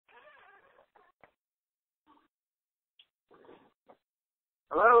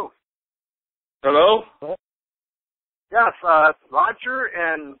Hello. Hello? Yes, Roger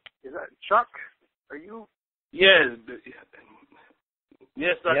and is that Chuck? Are you? Yes.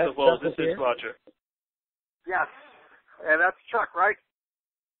 Yes, Dr. Yes, Bowles, Chuck this is here. Roger. Yes. And that's Chuck, right?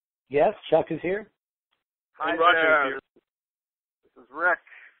 Yes, Chuck is here. Hi And Roger there. is here. This is Rick.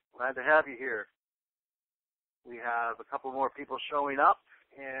 Glad to have you here. We have a couple more people showing up,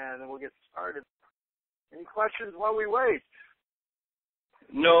 and then we'll get started. Any questions while we wait?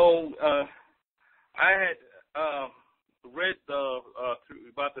 No, I had read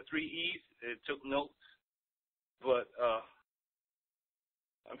about the 3E's and took notes, but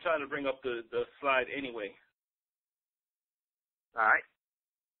I'm trying to bring up the slide anyway. All right.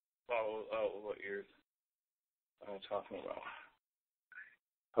 Follow what you're talking about.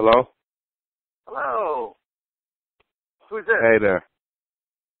 Hello? Hello. Who's this? Hey there.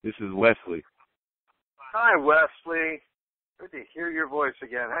 This is Wesley. Hi, Wesley. Good to hear your voice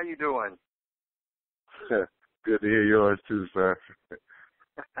again. How you doing? Good to hear yours too, sir.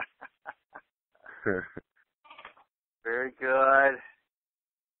 Very good.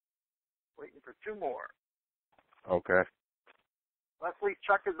 Waiting for two more. Okay. Leslie,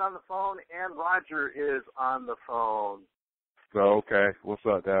 Chuck is on the phone, and Roger is on the phone. So, okay. What's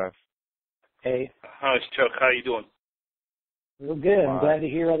up, guys? Hey, Hi, Chuck. How you doing? real good. I'm Fine. glad to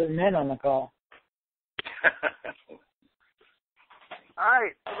hear other men on the call. All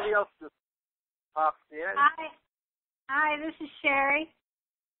right. Somebody else just popped in. Hi, this is Sherry.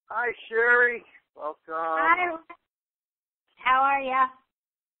 Hi, Sherry. Welcome. Hi. How are you?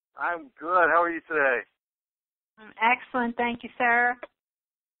 I'm good. How are you today? Excellent, thank you, sir.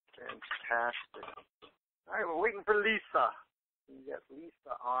 Fantastic. All right, we're waiting for Lisa. We got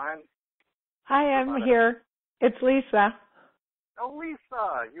Lisa on. Hi, I'm here. It's Lisa. Oh,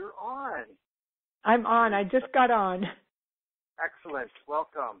 Lisa, you're on. I'm on. I just got on. Excellent.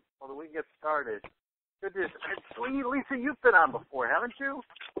 Welcome. Well, we can get started. Good to Lisa, you've been on before, haven't you?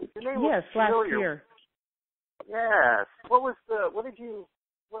 Your name Yes, was last familiar. year. Yes. What was the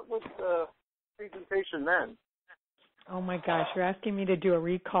presentation then? Oh my gosh, you're asking me to do a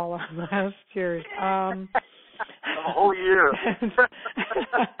recall on last year's. A whole year.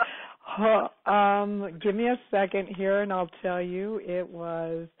 Give me a second here and I'll tell you. It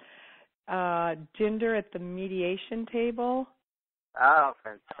was gender at the mediation table. Oh,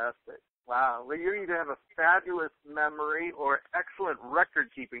 fantastic. Wow. Well, you either have a fabulous memory or excellent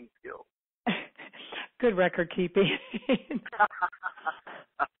record-keeping skills. Good record keeping.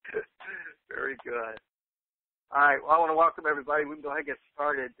 Very good. All right. Well, I want to welcome everybody. We can go ahead and get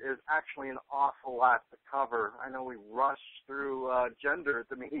started. There's actually an awful lot to cover. I know we rushed through gender at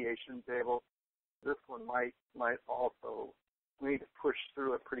the mediation table. This one might also, we need to push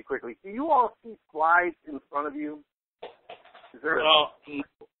through it pretty quickly. Do you all see slides in front of you? Is there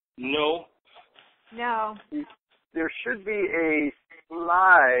No. No. There should be a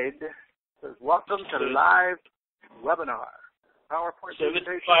slide that says, welcome to live webinar. PowerPoint So this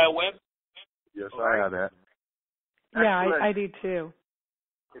presentation. is via web? Yes, Right. I have that. Yeah, Excellent. I do too.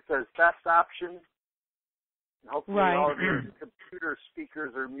 It says best option. And hopefully Right. all of your computer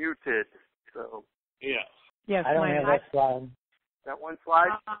speakers are muted. So Yeah. Yes, I don't mine have is. that slide. that one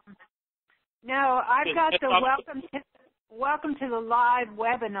slide. No, I've got the Yes, welcome to the live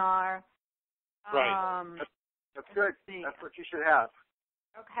webinar. Right. That's good. That's what you should have.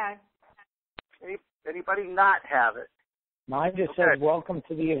 Okay. Anybody not have it? Mine just Okay. says, welcome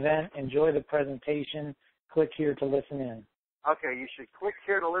to the event. Enjoy the presentation. Click here to listen in. Okay, you should click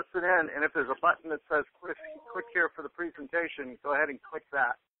here to listen in, and if there's a button that says click here for the presentation, go ahead and click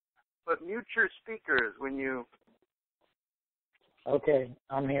that. But mute your speakers when you Okay,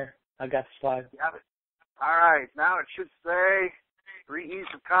 I'm here. I got the slide. have it. All right, now it should say 3E's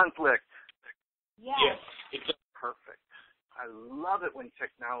of conflict. Yes. Yes. It's Perfect. I love it when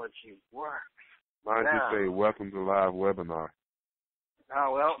technology works. Mine Yeah. just say, welcome to live webinar.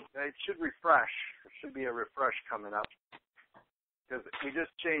 Oh, well, it should refresh. There should be a refresh coming up. Because we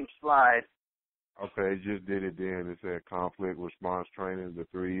just changed slide. Okay, just did it then. It said conflict response training, the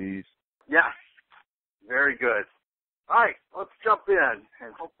 3E's. Yes. Very good. All right, let's jump in,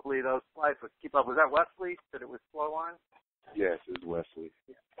 and hopefully those slides would keep up. Was that Wesley that it was slow on? Yes, it's Wesley.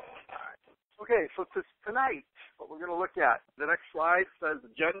 All right. Okay, so tonight, what we're going to look at, the next slide says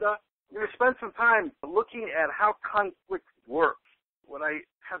agenda. We're going to spend some time looking at how conflict works. What I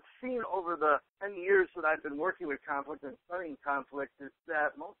have seen over the 10 years that I've been working with conflict and studying conflict is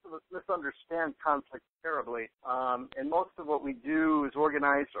that most of us misunderstand conflict terribly. And most of what we do is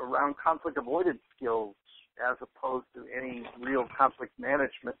organized around conflict avoidance skills as opposed to any real conflict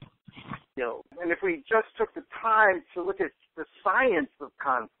management. skills. And if we just took the time to look at the science of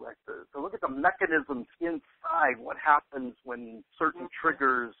conflict, to look at the mechanisms inside what happens when certain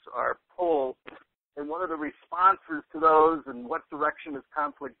triggers are pulled, and what are the responses to those, and what direction does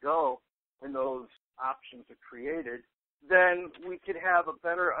conflict go when those options are created, then we could have a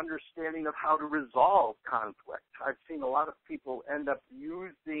better understanding of how to resolve conflict. I've seen a lot of people end up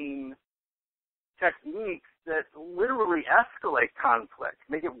using techniques that literally escalate conflict,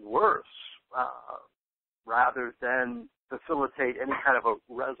 make it worse, rather than facilitate any kind of a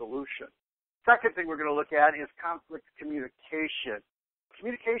resolution. Second thing we're going to look at is conflict communication.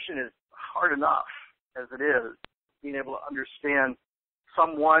 Communication is hard enough as it is, being able to understand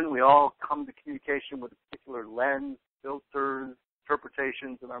someone. We all come to communication with a particular lens, filters,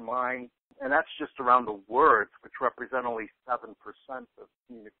 interpretations in our mind, and that's just around the words, which represent only 7% of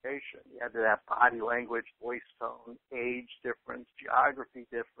communication. You have to have body language, voice tone, age difference, geography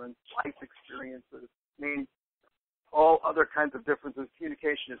difference, life experiences. I mean, all other kinds of differences.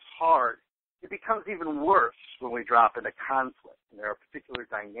 Communication is hard. It becomes even worse when we drop into conflict, and there are particular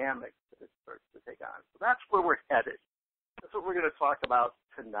dynamics that it starts to take on. So that's where we're headed. That's what we're going to talk about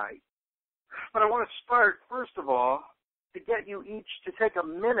tonight. But I want to start, first of all, to get you each to take a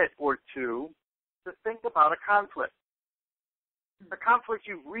minute or two to think about a conflict. A conflict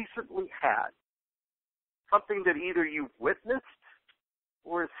you've recently had. Something that either you've witnessed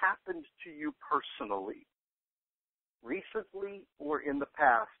or has happened to you personally. Recently or in the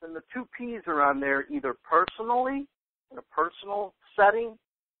past. And the two P's are on there, either personally, in a personal setting,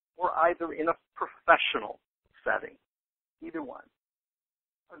 or either in a professional setting. Either one.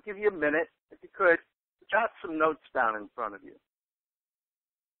 I'll give you a minute, if you could, jot some notes down in front of you.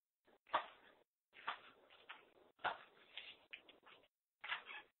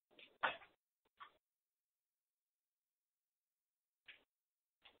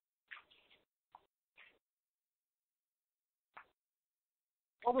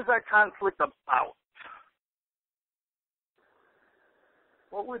 What was that conflict about?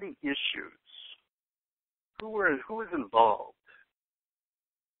 What were the issues? Who was involved?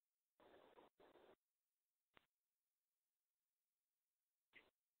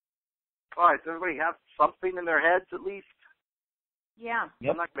 All right, does everybody have something in their heads at least? Yeah.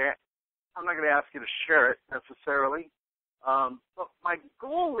 Yep. I'm not going to ask you to share it necessarily. But my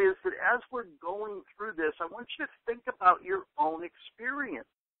goal is that as we're going through this, I want you to think about your own experience.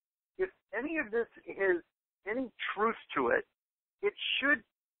 If any of this has any truth to it, it should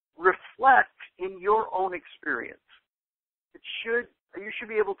reflect in your own experience. You should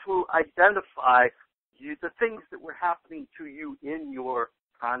be able to identify the things that were happening to you in your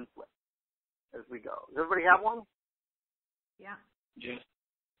conflict as we go. Does everybody have one? Yeah. Yes.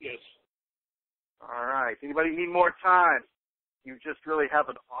 Yes. All right. Anybody need more time? You just really have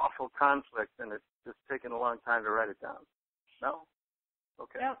an awful conflict, and it's just taken a long time to write it down. No?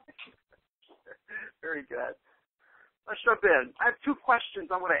 Okay. Yep. Very good. Let's jump in. I have two questions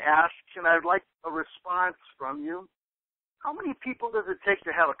I want to ask, and I'd like a response from you. How many people does it take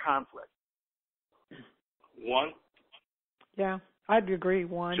to have a conflict? One. Yeah, I'd agree.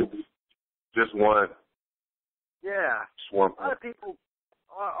 One. Just one. Yeah. Just one. A lot of people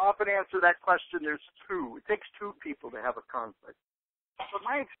often answer that question, there's two. It takes two people to have a conflict. But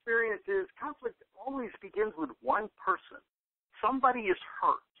my experience is conflict always begins with one person. Somebody is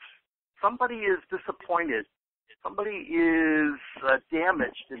hurt. Somebody is disappointed. Somebody is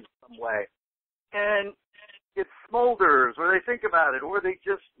damaged in some way. And it smolders, or they think about it, or they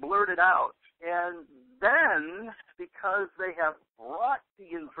just blurt it out. And then, because they have brought the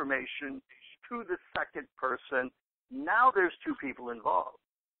information to the second person, now there's two people involved.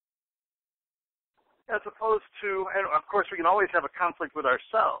 As opposed to, and of course we can always have a conflict with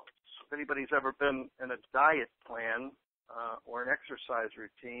ourselves. If anybody's ever been in a diet plan or an exercise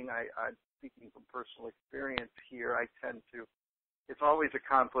routine, I'm speaking from personal experience here, it's always a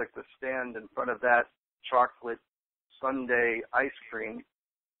conflict to stand in front of that chocolate sundae ice cream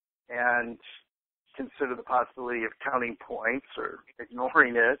and consider the possibility of counting points or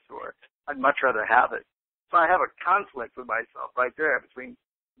ignoring it, or I'd much rather have it. So I have a conflict with myself right there between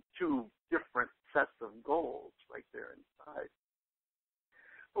two different sets of goals right there inside.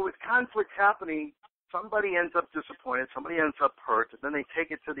 But with conflict happening, somebody ends up disappointed, somebody ends up hurt, and then they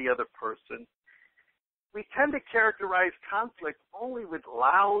take it to the other person. We tend to characterize conflict only with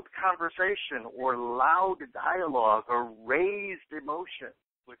loud conversation or loud dialogue or raised emotion,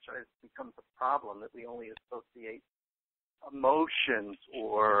 which becomes a problem that we only associate emotions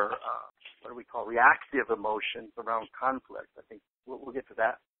or what do we call reactive emotions around conflict. I think we'll get to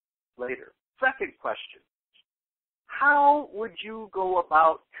that later. Second question, how would you go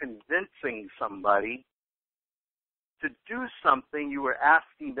about convincing somebody to do something you were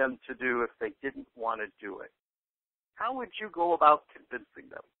asking them to do if they didn't want to do it? How would you go about convincing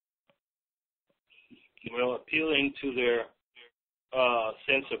them? Well, appealing to their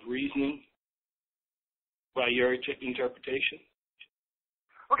sense of reasoning by your interpretation.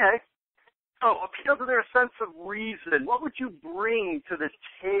 Okay. So appeal to their sense of reason. What would you bring to the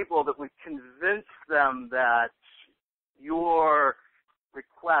table that would convince them that your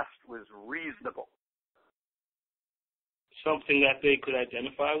request was reasonable? Something that they could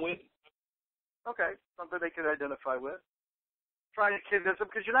identify with. Okay, something they could identify with. Trying to convince them,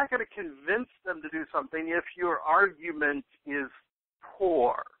 because you're not going to convince them to do something if your argument is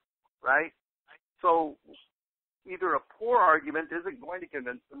poor, right? So either a poor argument isn't going to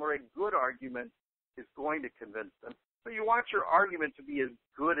convince them or a good argument is going to convince them. So you want your argument to be as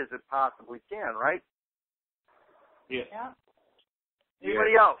good as it possibly can, right? Yeah.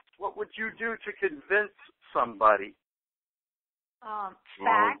 Anybody else? What would you do to convince somebody?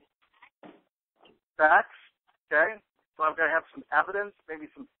 Facts. Facts, okay? So I've got to have some evidence, maybe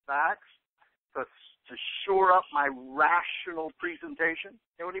some facts to shore up my rational presentation.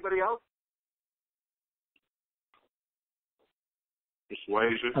 Anybody else?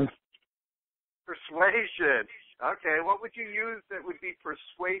 Persuasion. Persuasion. Okay, what would you use that would be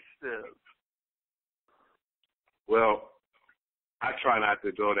persuasive? Well, I try not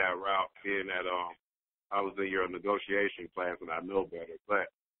to go that route, being that I was in your negotiation class and I know better. But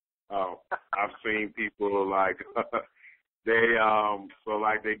I've seen people like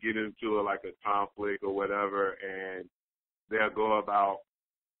they get into a conflict or whatever, and they'll go about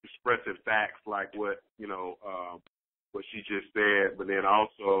expressing facts like what what she just said, but then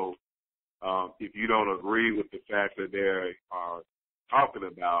also if you don't agree with the fact that they are talking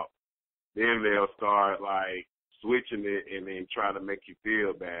about, then they'll start like switching it and then trying to make you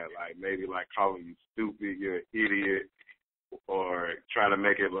feel bad, like maybe like calling you stupid, you're an idiot, or trying to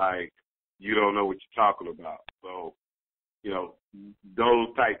make it like you don't know what you're talking about. So, those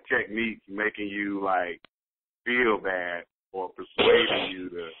type techniques making you like feel bad or persuading you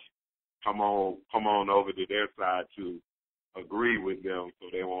to come on over to their side to agree with them so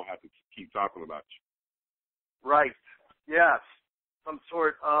they won't have to keep talking about you. Right. Yes. Some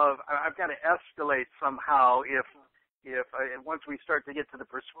sort of, I've got to escalate somehow if once we start to get to the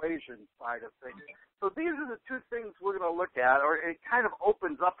persuasion side of things. So these are the two things we're going to look at, or it kind of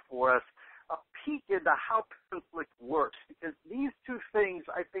opens up for us a peek into how conflict works, because these two things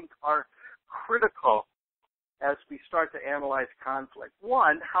I think are critical as we start to analyze conflict.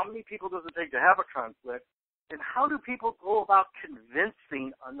 One, how many people does it take to have a conflict? And how do people go about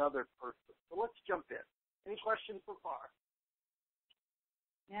convincing another person? So let's jump in. Any questions so far?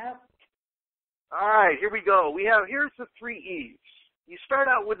 Yep. All right, here we go. Here's the 3E's. You start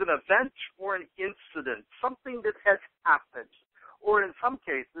out with an event or an incident, something that has happened, or in some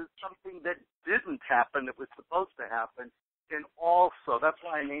cases, something that didn't happen that was supposed to happen. And also, that's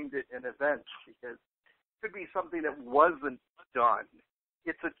why I named it an event, because it could be something that wasn't done.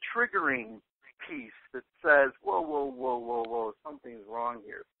 It's a triggering piece that says, whoa, something's wrong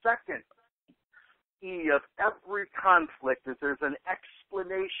here. Second E of every conflict is there's an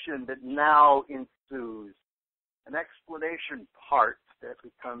explanation that now ensues, an explanation part that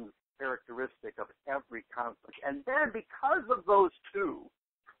becomes characteristic of every conflict. And then because of those two,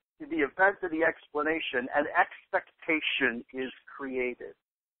 the event and the explanation, an expectation is created.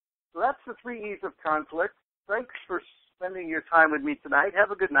 So that's the 3 E's of conflict. Thanks for spending your time with me tonight.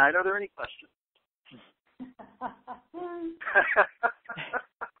 Have a good night. Are there any questions?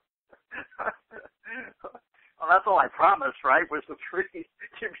 Well, that's all I promised, right? Was the 3,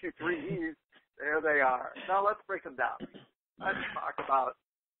 give you 3 E's. There they are. Now let's break them down. Let's talk about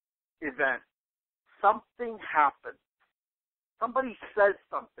events. Something happens. Somebody says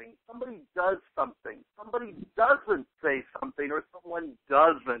something. Somebody does something. Somebody doesn't say something, or someone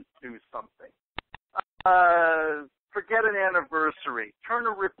doesn't do something. Forget an anniversary. Turn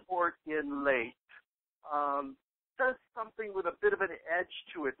a report in late. Says something with a bit of an edge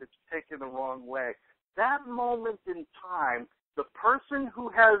to it that's taken the wrong way. That moment in time, the person who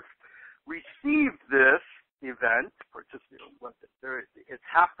has received this event, or just it's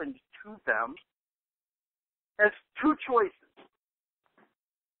happened to them, has two choices.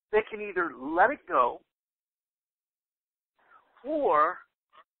 They can either let it go, or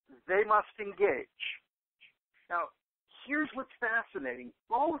they must engage. Now, here's what's fascinating.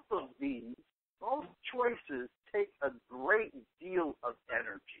 Both choices take a great deal of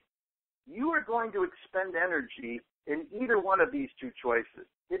energy. You are going to expend energy in either one of these two choices.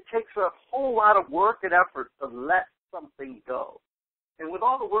 It takes a whole lot of work and effort to let something go. And with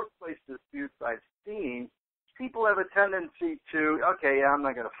all the workplace disputes I've seen, people have a tendency to, okay, yeah, I'm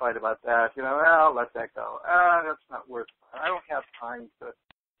not going to fight about that. I'll let that go. That's not worth it. I don't have time to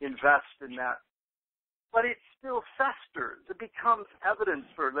invest in that. But it still festers. It becomes evidence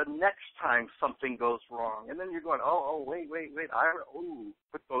for the next time something goes wrong. And then you're going, wait.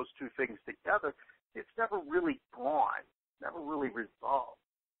 Put those two things together. It's never really gone, never really resolved.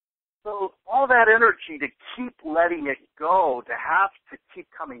 So all that energy to keep letting it go, to have to keep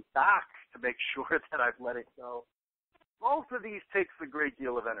coming back to make sure that I've let it go, both of these takes a great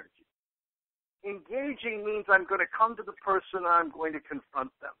deal of energy. Engaging means I'm going to come to the person and I'm going to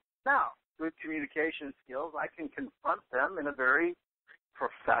confront them. Now, good communication skills, I can confront them in a very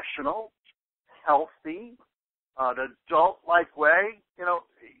professional, healthy, adult-like way.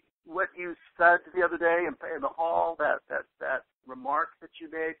 What you said the other day in the hall, that remark that you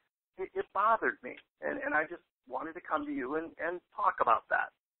made, it bothered me. And I just wanted to come to you and talk about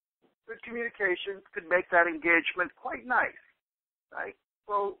that. Good communication could make that engagement quite nice, right?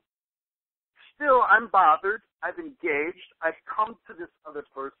 So still, I'm bothered. I've engaged. I've come to this other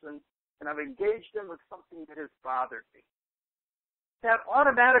person, and I've engaged them with something that has bothered me. That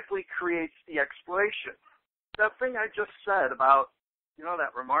automatically creates the exploration. That thing I just said about,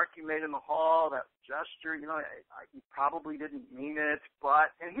 that remark you made in the hall, that gesture, you probably didn't mean it, but,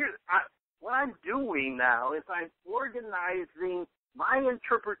 and here, what I'm doing now is I'm organizing my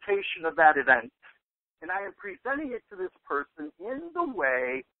interpretation of that event, and I am presenting it to this person in the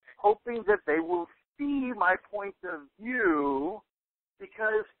way, hoping that they will see my point of view,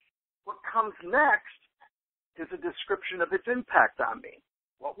 because what comes next is a description of its impact on me,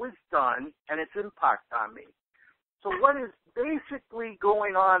 what was done and its impact on me. So what is basically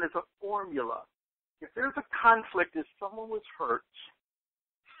going on is a formula. If there's a conflict, if someone was hurt,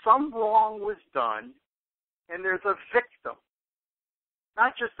 some wrong was done, and there's a victim.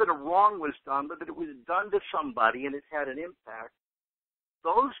 Not just that a wrong was done, but that it was done to somebody and it had an impact.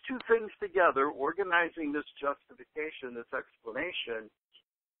 Those two things together, organizing this justification, this explanation,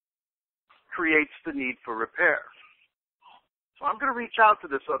 creates the need for repair. So I'm going to reach out to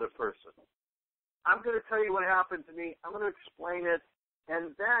this other person. I'm going to tell you what happened to me. I'm going to explain it.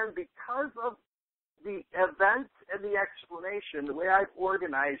 And then because of the event and the explanation, the way I've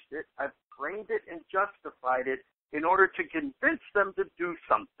organized it, I've framed it and justified it in order to convince them to do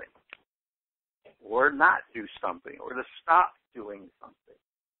something or not do something or to stop doing something.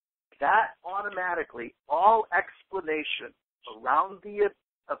 That automatically, all explanation around the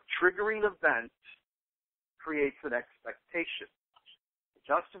triggering event creates an expectation.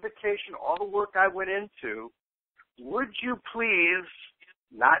 Justification, all the work I went into, would you please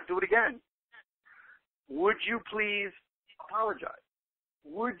not do it again? Would you please apologize?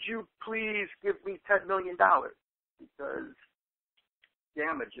 Would you please give me $10 million? Because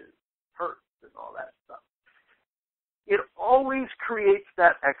damages, hurts, and all that stuff. It always creates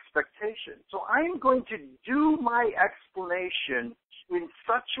that expectation. So I am going to do my explanation in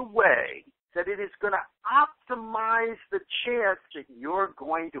such a way that it is going to optimize the chance that you're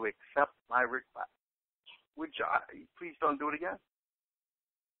going to accept my request. Would you please don't do it again?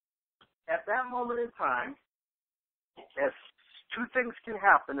 At that moment in time, as two things can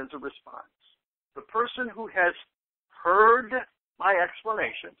happen as a response. The person who has heard my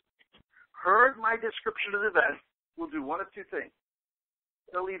explanation, heard my description of the event, will do one of two things.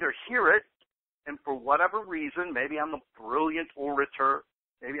 They'll either hear it, and for whatever reason, maybe I'm a brilliant orator,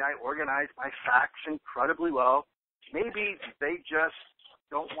 maybe I organize my facts incredibly well, maybe they just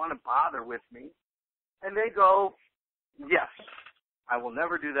don't want to bother with me, and they go, yes, I will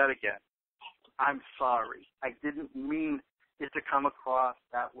never do that again. I'm sorry. I didn't mean it to come across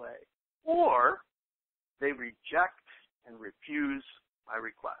that way. Or they reject and refuse my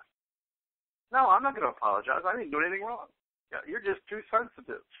request. No, I'm not going to apologize. I didn't do anything wrong. Yeah, you're just too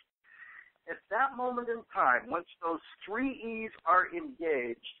sensitive. At that moment in time, once those 3E's are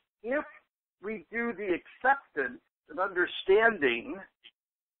engaged, if we do the acceptance and understanding,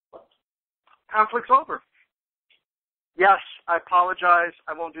 conflict's over. Yes, I apologize.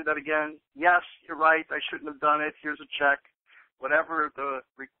 I won't do that again. Yes, you're right. I shouldn't have done it. Here's a check. Whatever the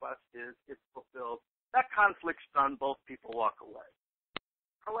request is, it's fulfilled. That conflict's done. Both people walk away.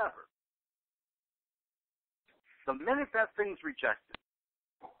 However, the minute that thing's rejected,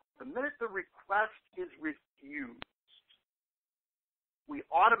 the minute the request is refused, we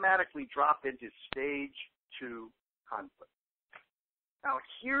automatically drop into stage 2 conflict. Now,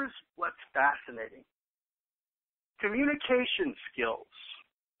 here's what's fascinating. Communication skills,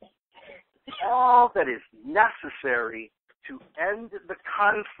 all that is necessary to end the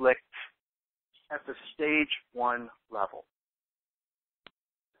conflict at the stage 1 level.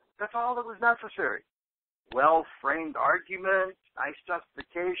 That's all that was necessary. Well-framed argument, nice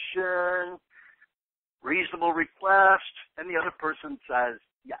justification, reasonable request, and the other person says,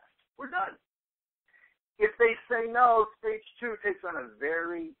 yes, we're done. If they say no, stage 2 takes on a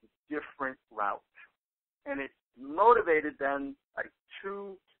very different route. And it's motivated then by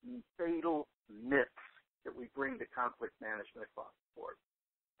 2 fatal myths that we bring to conflict management across the board.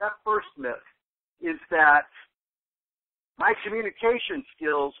 That first myth is that my communication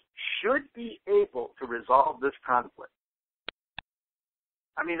skills should be able to resolve this conflict.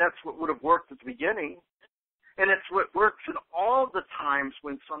 I mean, that's what would have worked at the beginning. And it's what works in all the times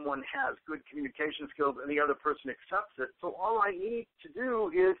when someone has good communication skills and the other person accepts it. So all I need to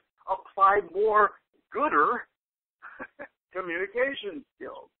do is apply more gooder communication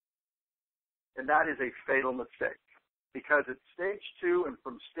skills. And that is a fatal mistake, because at stage 2 and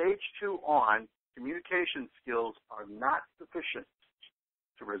from stage 2 on, communication skills are not sufficient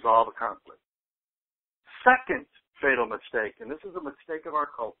to resolve a conflict. Second fatal mistake, and this is a mistake of our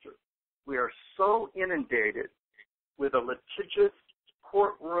culture, we are so inundated with a litigious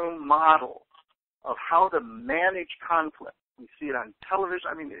courtroom model of how to manage conflict. We see it on television.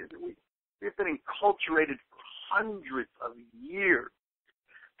 I mean, we've been enculturated for hundreds of years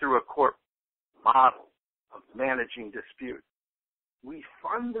through a court model of managing disputes. We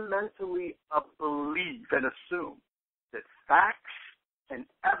fundamentally believe and assume that facts and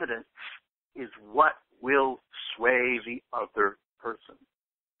evidence is what will sway the other person.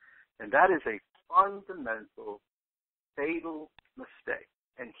 And that is a fundamental, fatal mistake.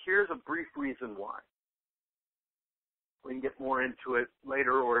 And here's a brief reason why. We can get more into it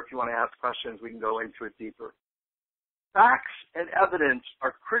later, or if you want to ask questions, we can go into it deeper. Facts and evidence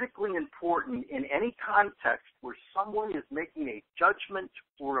are critically important in any context where someone is making a judgment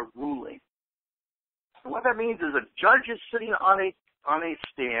or a ruling. And what that means is a judge is sitting on a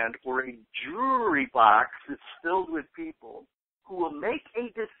stand, or a jury box is filled with people who will make a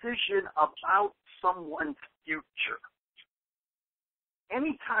decision about someone's future.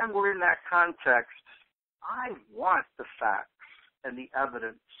 Anytime we're in that context, I want the facts and the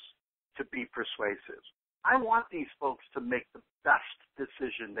evidence to be persuasive. I want these folks to make the best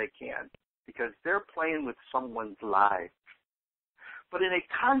decision they can, because they're playing with someone's life. But in a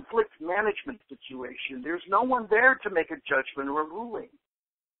conflict management situation, there's no one there to make a judgment or a ruling.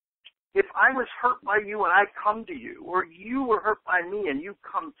 If I was hurt by you and I come to you, or you were hurt by me and you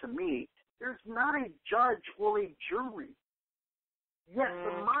come to me, there's not a judge or a jury. Yet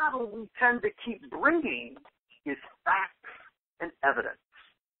the model we tend to keep bringing is facts and evidence.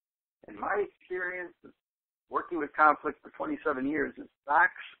 And my experience is working with conflict for 27 years is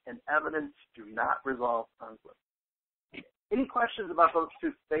facts and evidence do not resolve conflict. Any questions about those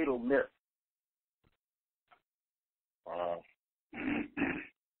 2 fatal myths?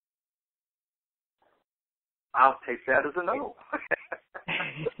 I'll take that as a no.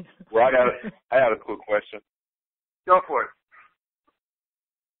 Well, I got a quick question. Go for it.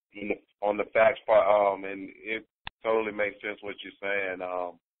 On the facts part, and it totally makes sense what you're saying.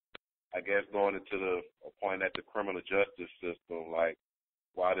 I guess going into the point at the criminal justice system, like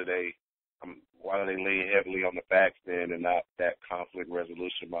why do they lean heavily on the facts then and not that conflict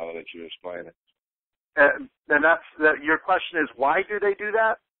resolution model that you're explaining? And your question is, why do they do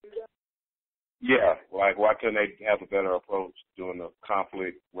that? Yeah, like why couldn't they have a better approach doing the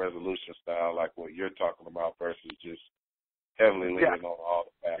conflict resolution style like what you're talking about versus just heavily leaning on all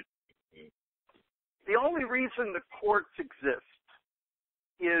the facts? The only reason the courts exist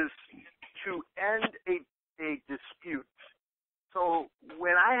is to end a dispute. So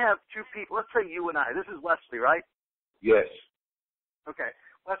when I have 2 people, let's say you and I, this is Leslie, right? Yes. Okay.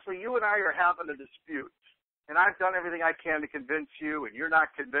 Leslie, you and I are having a dispute, and I've done everything I can to convince you, and you're not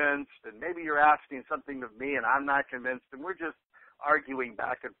convinced, and maybe you're asking something of me, and I'm not convinced, and we're just arguing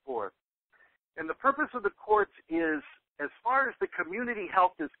back and forth. And the purpose of the courts is, as far as the community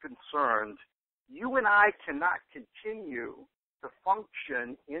health is concerned, you and I cannot continue to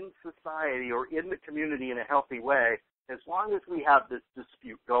function in society or in the community in a healthy way as long as we have this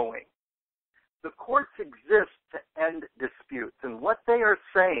dispute going. The courts exist to end disputes, and what they are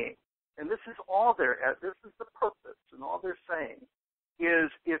saying, and this is the purpose, and all they're saying,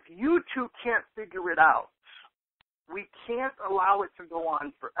 is if you 2 can't figure it out, we can't allow it to go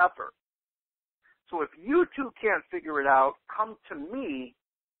on forever. So if you 2 can't figure it out, come to me,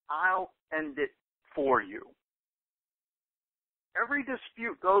 I'll end it for you. Every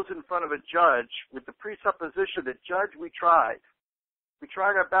dispute goes in front of a judge with the presupposition that, Judge, we tried. We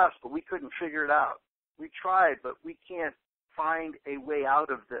tried our best, but we couldn't figure it out. We tried, but we can't find a way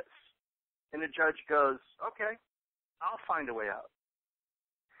out of this. And the judge goes, okay, I'll find a way out.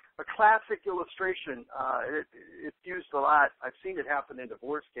 A classic illustration, it's used a lot. I've seen it happen in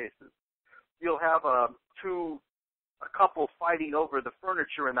divorce cases. You'll have a couple fighting over the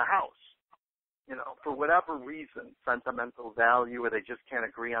furniture in the house, for whatever reason, sentimental value, or they just can't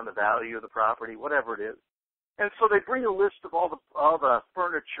agree on the value of the property, whatever it is. And so they bring a list of all the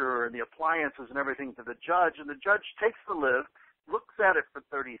furniture and the appliances and everything to the judge, and the judge takes the list, looks at it for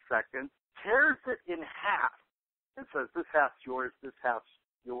 30 seconds, tears it in half, and says, this half's yours, this half's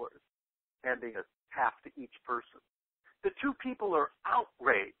yours, handing a half to each person. The two people are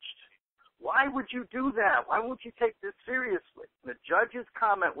outraged. Why would you do that? Why won't you take this seriously? And the judge's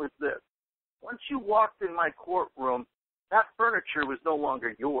comment was this: once you walked in my courtroom, that furniture was no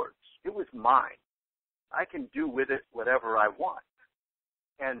longer yours. It was mine. I can do with it whatever I want.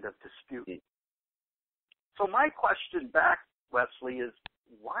 End of dispute. So my question back, Wesley, is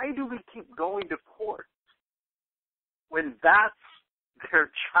why do we keep going to court when that's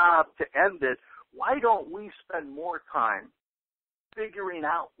their job to end it? Why don't we spend more time figuring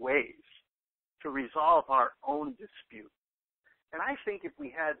out ways to resolve our own disputes? And I think if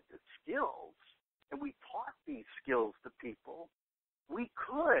we had the skills and we taught these skills to people, we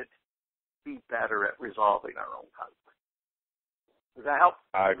could be better at resolving our own conflict. Does that help?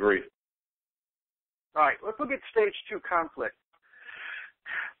 I agree. All right, let's look at stage 2 conflict.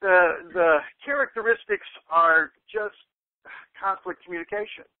 The characteristics are just conflict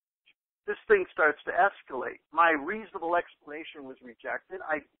communication. This thing starts to escalate. My reasonable explanation was rejected.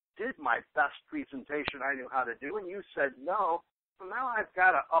 I did my best presentation I knew how to do, and you said no. So now I've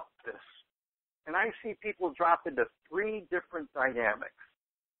got to up this. And I see people drop into 3 different dynamics.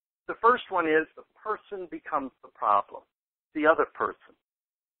 The first one is the person becomes the problem, the other person.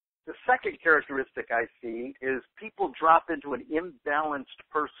 The second characteristic I see is people drop into an imbalanced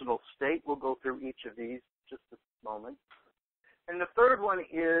personal state. We'll go through each of these just a moment. And the third one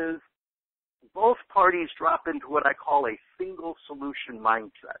is both parties drop into what I call a single solution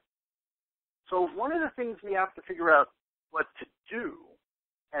mindset. So one of the things we have to figure out what to do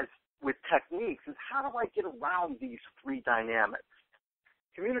as with techniques is how do I get around these 3 dynamics?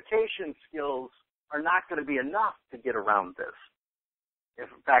 Communication skills are not going to be enough to get around this. In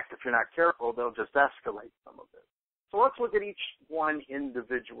fact, if you're not careful, they'll just escalate some of it. So let's look at each one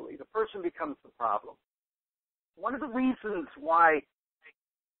individually. The person becomes the problem. One of the reasons why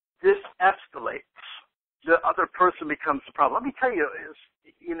this escalates, the other person becomes the problem. Let me tell you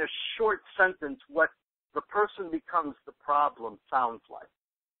in a short sentence what the person becomes the problem sounds like.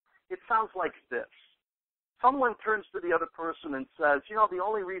 It sounds like this. Someone turns to the other person and says, the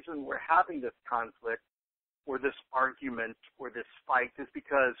only reason we're having this conflict or this argument or this fight is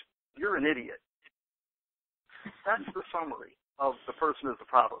because you're an idiot. That's the summary of the person as the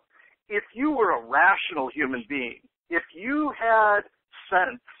problem. If you were a rational human being, if you had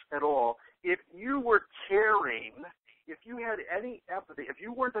sense at all, if you were caring, if you had any empathy, if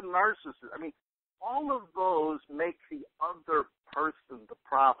you weren't a narcissist, all of those make the other person the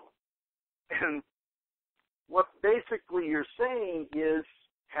problem. And what basically you're saying is,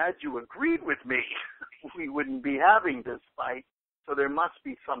 had you agreed with me, we wouldn't be having this fight, so there must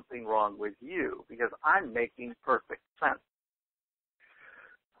be something wrong with you, because I'm making perfect sense.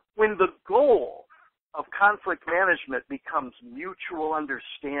 When the goal of conflict management becomes mutual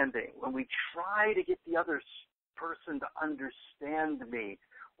understanding, when we try to get the other person to understand me,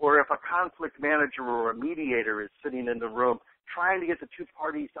 or if a conflict manager or a mediator is sitting in the room trying to get the 2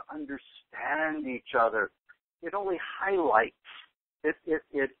 parties to understand each other, it only highlights,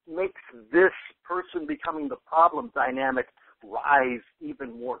 it makes this person becoming the problem dynamic rise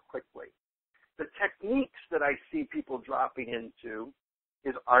even more quickly. The techniques that I see people dropping into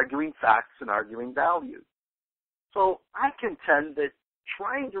is arguing facts and arguing values. So I contend that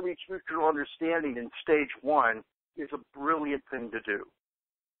trying to reach mutual understanding in stage 1 is a brilliant thing to do.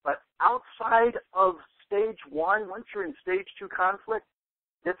 But outside of stage 1, once you're in stage 2 conflict,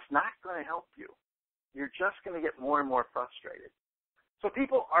 it's not going to help you. You're just going to get more and more frustrated. So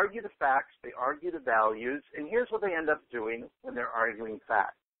people argue the facts, they argue the values, and here's what they end up doing when they're arguing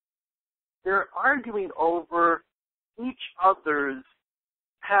facts. They're arguing over each other's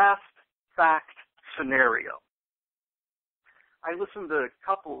past fact scenario. I listen to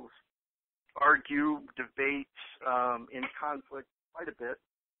couples argue, debate in conflict quite a bit,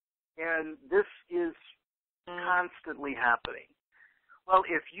 and this is constantly happening. Well,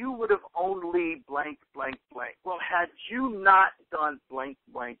 if you would have only blank, blank, blank. Well, had you not done blank,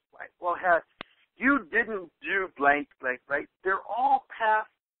 blank, blank. Well, had you didn't do blank, blank, right? They're all past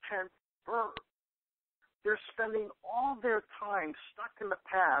tense verbs. They're spending all their time stuck in the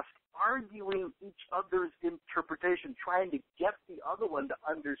past, arguing each other's interpretation, trying to get the other one to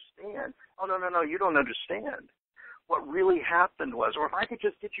understand. Oh, no, you don't understand. What really happened was, or if I could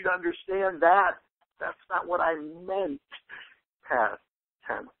just get you to understand that, that's not what I meant. Past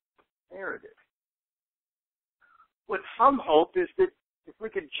tense narrative. What some hope is that if we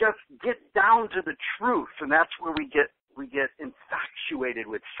could just get down to the truth, and that's where we get infatuated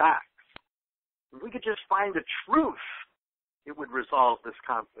with facts. If we could just find the truth, it would resolve this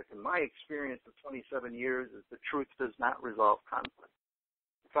conflict. And my experience of 27 years is the truth does not resolve conflict.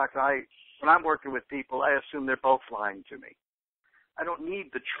 In fact, when I'm working with people, I assume they're both lying to me. I don't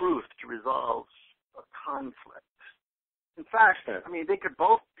need the truth to resolve a conflict. In fact, they could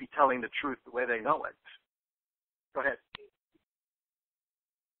both be telling the truth the way they know it. Go ahead.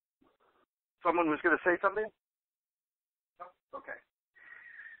 Someone was going to say something? No? Okay.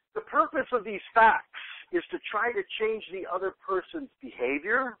 The purpose of these facts is to try to change the other person's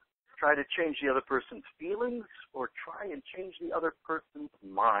behavior, try to change the other person's feelings, or try and change the other person's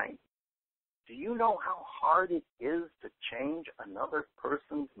mind. Do you know how hard it is to change another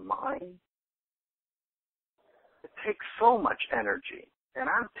person's mind? It takes so much energy. And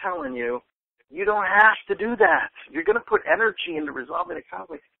I'm telling you, you don't have to do that. You're going to put energy into resolving a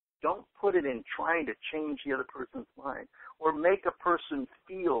conflict. Don't put it in trying to change the other person's mind or make a person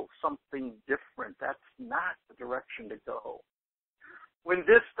feel something different. That's not the direction to go. When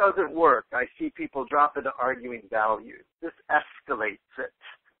this doesn't work, I see people drop into arguing values. This escalates it,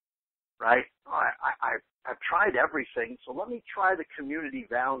 right? I've tried everything, so let me try the community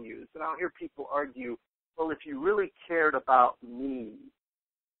values. And I'll hear people argue, well, if you really cared about me,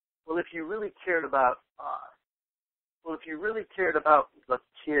 well, if you really cared about us, well, if you really cared about the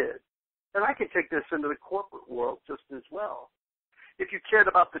kids, and I can take this into the corporate world just as well. If you cared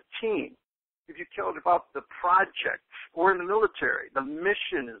about the team, if you cared about the project, or in the military, the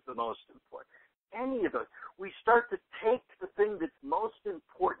mission is the most important. Any of those. We start to take the thing that's most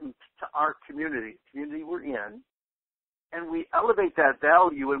important to our community we're in, and we elevate that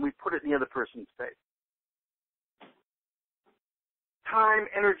value and we put it in the other person's face. Time,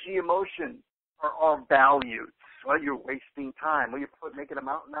 energy, emotion are all values. Well, you're wasting time. Well, you're making a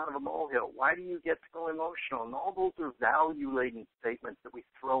mountain out of a molehill. Why do you get so emotional? And all those are value-laden statements that we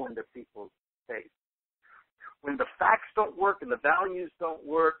throw into people's face. When the facts don't work and the values don't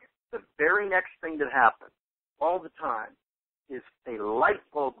work, the very next thing that happens all the time is a light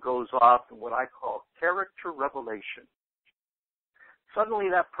bulb goes off in what I call character revelation. Suddenly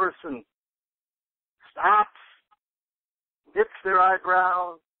that person stops, knits their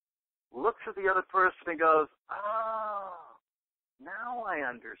eyebrows, looks at the other person and goes, oh, now I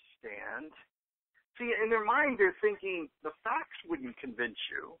understand. See, in their mind, they're thinking the facts wouldn't convince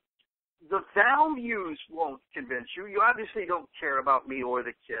you. The values won't convince you. You obviously don't care about me or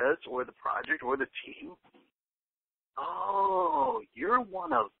the kids or the project or the team. Oh, you're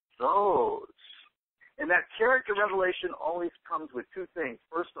one of those. And that character revelation always comes with two things.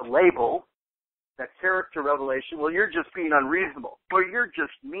 First, a label. That character revelation, well, you're just being unreasonable. Well, you're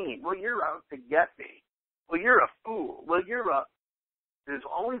just mean. Well, you're out to get me. Well, you're a fool. Well, there's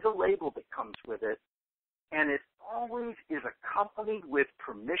always a label that comes with it, and it always is accompanied with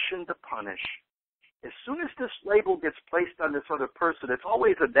permission to punish. As soon as this label gets placed on this other person, it's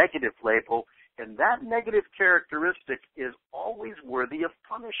always a negative label, and that negative characteristic is always worthy of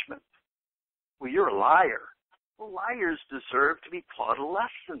punishment. Well, you're a liar. Well, liars deserve to be taught a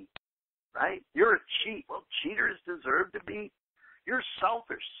lesson. Right? You're a cheat. Well, cheaters deserve to be. You're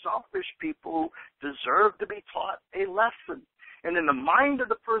selfish. Selfish people deserve to be taught a lesson. And in the mind of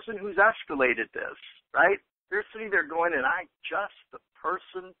the person who's escalated this, right, they're sitting there going, and I'm just the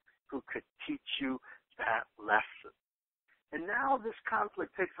person who could teach you that lesson. And now this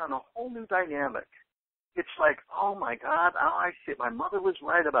conflict takes on a whole new dynamic. It's like, oh, my God, oh, I see it. My mother was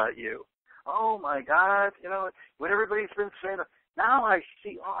right about you. Oh, my God, what everybody's been saying. Now I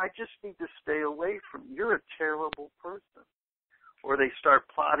see, I just need to stay away from you. You're a terrible person. Or they start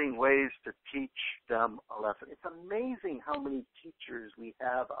plotting ways to teach them a lesson. It's amazing how many teachers we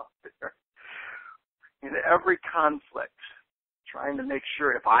have out there in every conflict, trying to make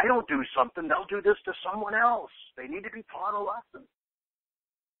sure if I don't do something, they'll do this to someone else. They need to be taught a lesson.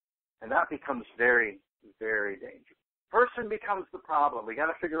 And that becomes very, very dangerous. Person becomes the problem. We got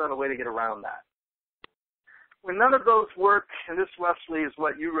to figure out a way to get around that. When none of those work, and this, Wesley, is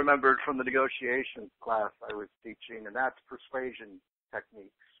what you remembered from the negotiations class I was teaching, and that's persuasion techniques.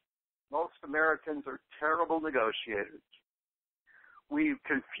 Most Americans are terrible negotiators. We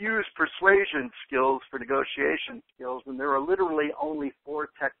confuse persuasion skills for negotiation skills, and there are literally only 4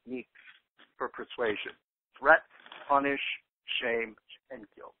 techniques for persuasion. threat, punish, shame, and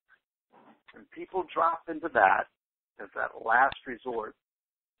guilt. And people drop into that as that last resort,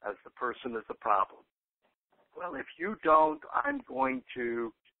 as the person is the problem. Well, if you don't, I'm going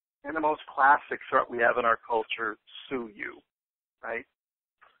to, in the most classic threat we have in our culture, sue you, right?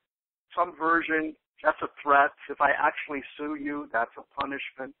 Some version, that's a threat. If I actually sue you, that's a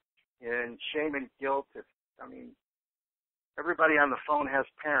punishment. And shame and guilt, everybody on the phone has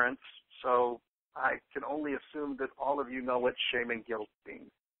parents, so I can only assume that all of you know what shame and guilt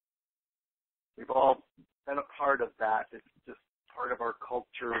means. We've all been a part of that. It's just part of our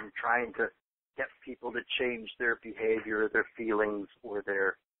culture and trying to get people to change their behavior, their feelings, or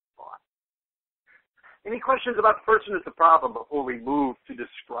their thoughts. Any questions about the person as the problem before we move to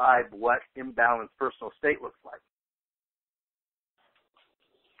describe what imbalanced personal state looks like?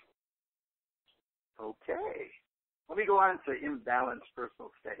 Okay. Let me go on to imbalanced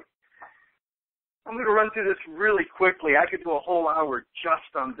personal state. I'm going to run through this really quickly. I could do a whole hour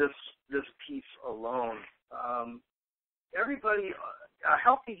just on this piece alone. Everybody, a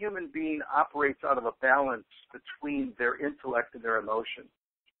healthy human being operates out of a balance between their intellect and their emotion.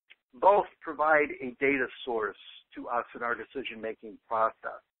 Both provide a data source to us in our decision-making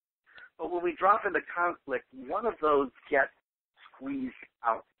process. But when we drop into conflict, one of those gets squeezed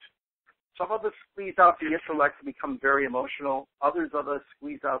out. Some of us squeeze out the intellect to become very emotional. Others of us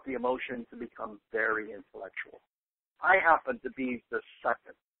squeeze out the emotion to become very intellectual. I happen to be the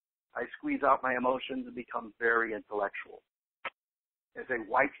second. I squeeze out my emotions and become very intellectual. As a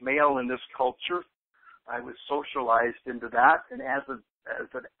white male in this culture, I was socialized into that, and as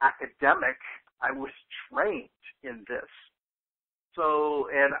an academic, I was trained in this. So,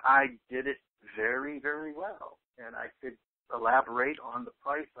 and I did it very, very well. And I could elaborate on the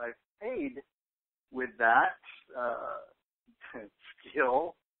price I've paid with that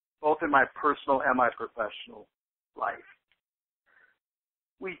skill, both in my personal and my professional life.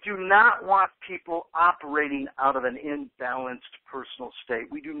 We do not want people operating out of an imbalanced personal state.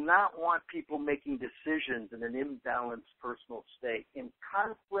 We do not want people making decisions in an imbalanced personal state. In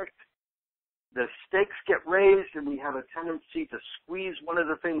conflict, the stakes get raised and we have a tendency to squeeze one of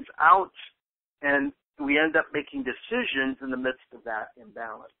the things out, and we end up making decisions in the midst of that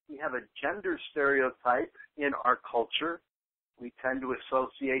imbalance. We have a gender stereotype in our culture. We tend to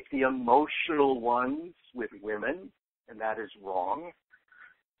associate the emotional ones with women, and that is wrong.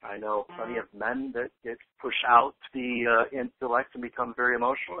 I know plenty of men that push out the intellect and become very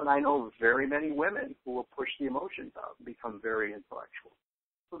emotional, and I know very many women who will push the emotions out and become very intellectual.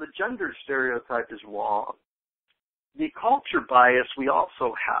 So the gender stereotype is wrong. The culture bias we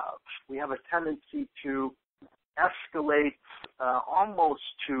also have. We have a tendency to escalate almost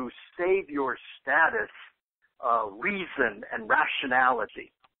to save your status, reason and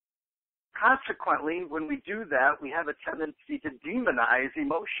rationality. Consequently, when we do that, we have a tendency to demonize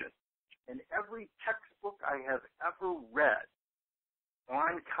emotion. In every textbook I have ever read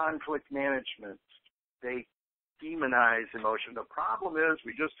on conflict management, they demonize emotion. The problem is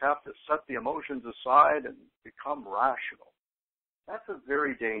we just have to set the emotions aside and become rational. That's a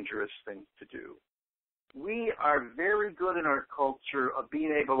very dangerous thing to do. We are very good in our culture of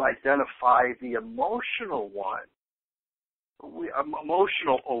being able to identify the emotional one,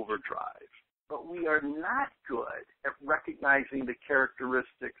 emotional overdrive, but we are not good at recognizing the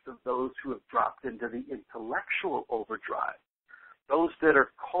characteristics of those who have dropped into the intellectual overdrive, those that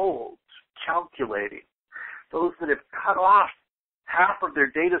are cold, calculating, those that have cut off half of their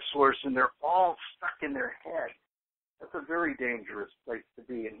data source and they're all stuck in their head. That's a very dangerous place to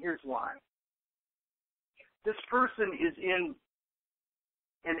be, and here's why. This person is in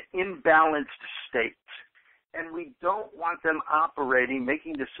an imbalanced state, and we don't want them operating,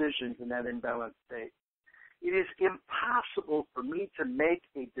 making decisions in that imbalanced state. It is impossible for me to make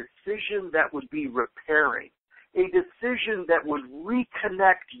a decision that would be repairing, a decision that would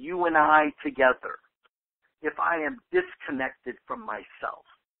reconnect you and I together if I am disconnected from myself.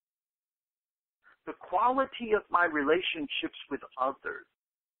 The quality of my relationships with others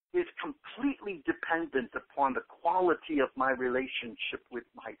is completely dependent upon the quality of my relationship with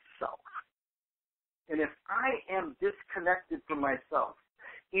myself. And if I am disconnected from myself,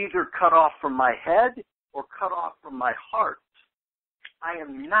 either cut off from my head or cut off from my heart, I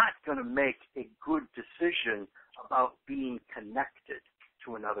am not going to make a good decision about being connected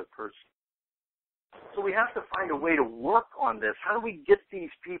to another person. So we have to find a way to work on this. How do we get these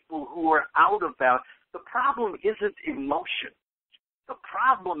people who are out of balance? The problem isn't emotion. The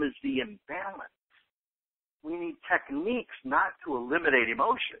problem is the imbalance. We need techniques not to eliminate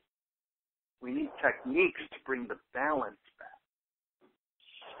emotion. We need techniques to bring the balance back.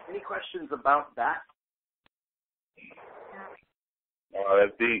 Any questions about that? Oh,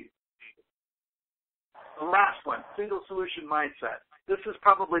 that's deep. The last one, single solution mindset. This is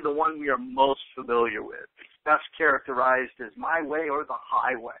probably the one we are most familiar with. It's best characterized as my way or the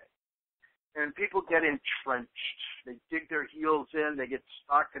highway. And people get entrenched. They dig their heels in, they get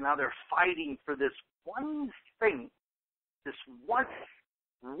stuck, and now they're fighting for this one thing. This one,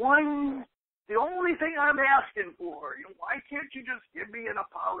 the only thing I'm asking for. Why can't you just give me an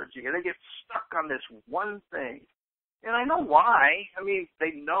apology? And they get stuck on this one thing. And I know why. I mean,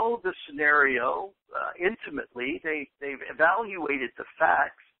 they know the scenario intimately. They've evaluated the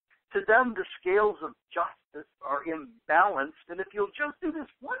facts. To them, the scales of justice are imbalanced. And if you'll just do this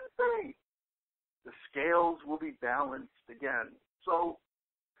one thing, the scales will be balanced again. So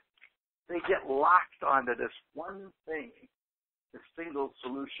they get locked onto this one thing, the single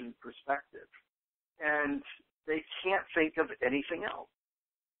solution perspective. And they can't think of anything else.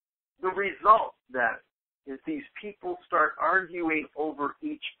 The result, then, is these people start arguing over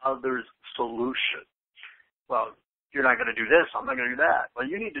each other's solution. Well, you're not going to do this, I'm not going to do that. Well,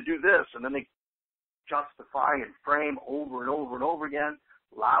 you need to do this. And then they justify and frame over and over and over again,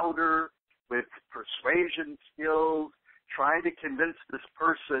 louder, with persuasion skills, trying to convince this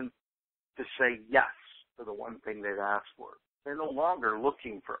person to say yes to the one thing they've asked for. They're no longer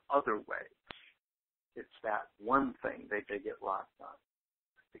looking for other ways. It's that one thing that they get locked on.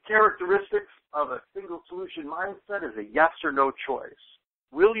 The characteristics of a single solution mindset is a yes or no choice.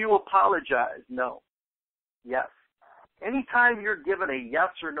 Will you apologize? No. Yes. Anytime you're given a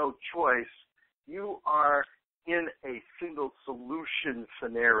yes or no choice, you are in a single solution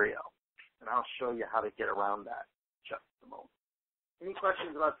scenario. And I'll show you how to get around that in just a moment. Any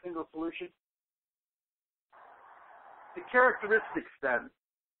questions about single solution? The characteristics then.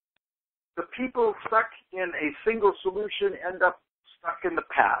 The people stuck in a single solution end up stuck in the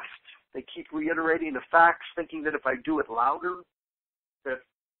past. They keep reiterating the facts, thinking that if I do it louder, that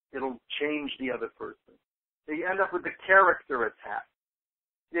it'll change the other person. They end up with the character attack.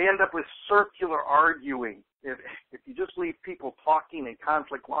 They end up with circular arguing. If you just leave people talking in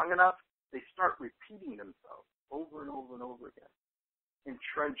conflict long enough, they start repeating themselves over and over and over again.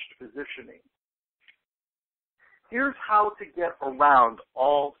 Entrenched positioning. Here's how to get around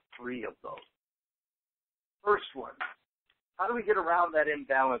all three of those. First one, how do we get around that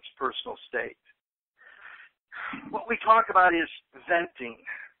imbalanced personal state? What we talk about is venting.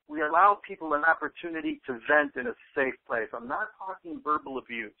 We allow people an opportunity to vent in a safe place. I'm not talking verbal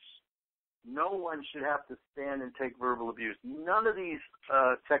abuse. No one should have to stand and take verbal abuse. None of these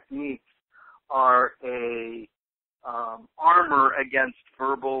techniques are a armor against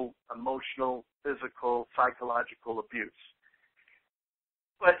verbal, emotional, physical, psychological abuse.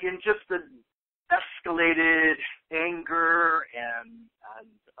 But in just the escalated anger and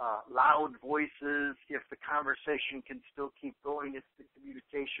loud voices, if the conversation can still keep going, it's the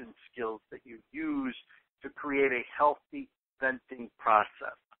communication skills that you use to create a healthy venting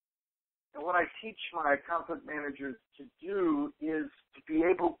process. And what I teach my conflict managers to do is to be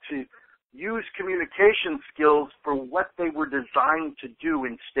able to use communication skills for what they were designed to do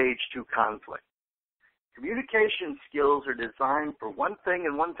in stage 2 conflict. Communication skills are designed for one thing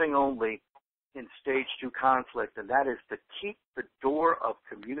and one thing only in stage 2 conflict, and that is to keep the door of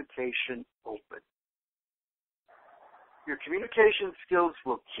communication open. Your communication skills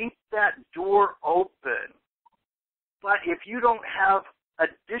will keep that door open, but if you don't have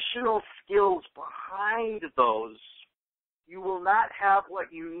additional skills behind those, you will not have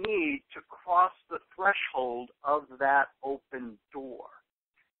what you need to cross the threshold of that open door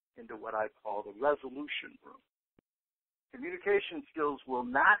into what I call the resolution room. Communication skills will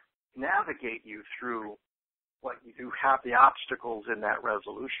not navigate you through what you do have the obstacles in that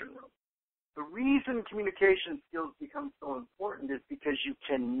resolution room. The reason communication skills become so important is because you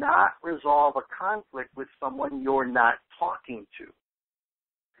cannot resolve a conflict with someone you're not talking to.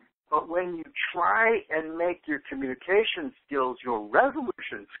 But when you try and make your communication skills your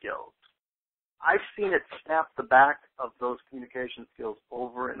resolution skills, I've seen it snap the back of those communication skills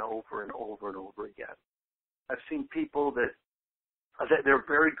over and over and over and over again. I've seen people that they're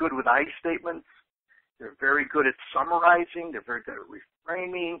very good with I statements. They're very good at summarizing. They're very good at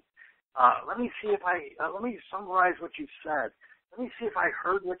reframing. Let me summarize what you said. Let me see if I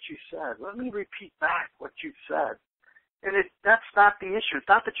heard what you said. Let me repeat back what you said. And that's not the issue. It's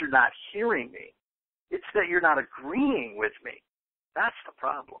not that you're not hearing me. It's that you're not agreeing with me. That's the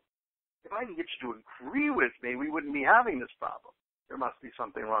problem. If I can get you to agree with me, we wouldn't be having this problem. There must be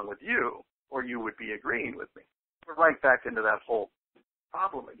something wrong with you, or you would be agreeing with me. We're right back into that whole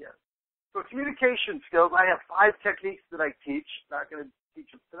problem again. So communication skills, I have 5 techniques that I teach. Not going to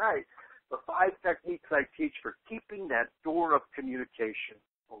teach them tonight. the 5 techniques I teach for keeping that door of communication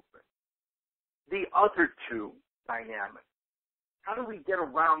open. The other 2 dynamics. How do we get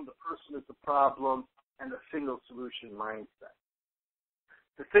around the person as the problem and the single solution mindset?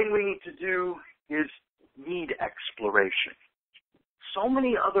 The thing we need to do is need exploration. So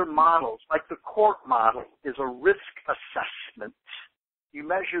many other models, like the court model, is a risk assessment. You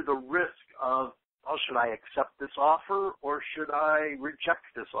measure the risk of, well, should I accept this offer or should I reject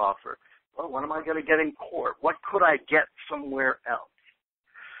this offer? Well, what am I going to get in court? What could I get somewhere else?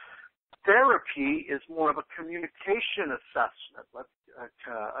 Therapy is more of a communication assessment. Let's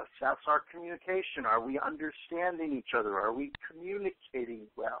assess our communication. Are we understanding each other? Are we communicating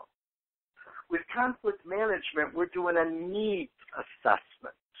well? With conflict management, we're doing a needs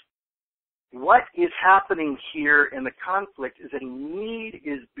assessment. What is happening here in the conflict is a need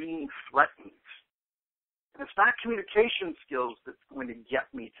is being threatened. And it's not communication skills that's going to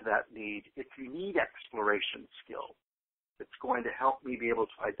get me to that need. It's need exploration skills that's going to help me be able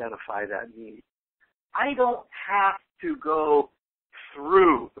to identify that need. I don't have to go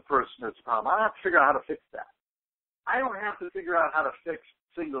through the person's problem. I don't have to figure out how to fix that. I don't have to figure out how to fix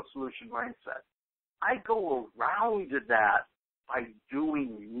single solution mindset. I go around that by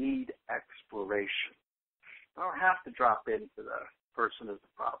doing need exploration. I don't have to drop into the person as the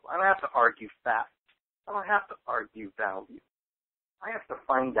problem. I don't have to argue facts. I don't have to argue value. I have to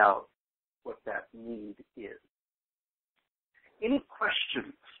find out what that need is. Any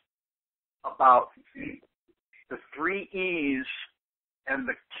questions about the 3 E's and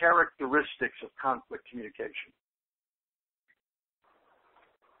the characteristics of conflict communication?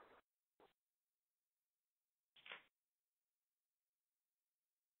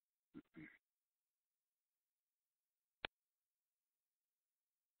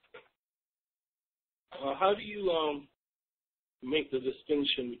 How do you make the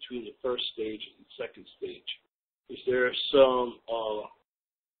distinction between the first stage and the second stage? Is there some,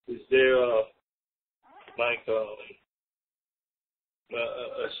 like a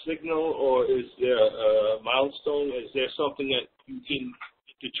signal, or is there a milestone? Is there something that you can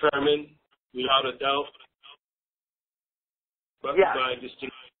determine without a doubt by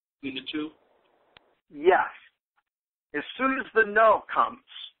distinguishing between the 2? Yes. As soon as the no comes,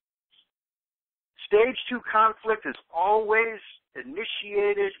 stage 2 conflict is always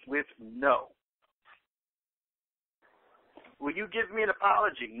initiated with no. Will you give me an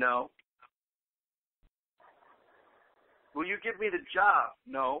apology? No. Will you give me the job?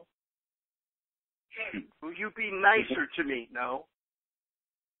 No. Will you be nicer to me? No.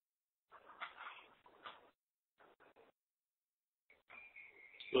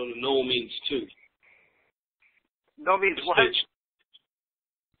 So the no means 2. No means what?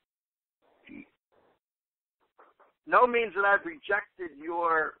 No means that I've rejected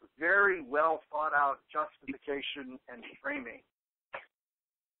your very well thought out justification and framing.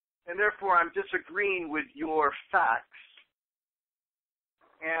 And therefore I'm disagreeing with your facts.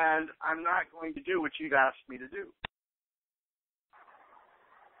 And I'm not going to do what you've asked me to do.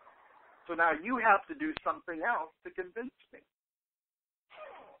 So now you have to do something else to convince me.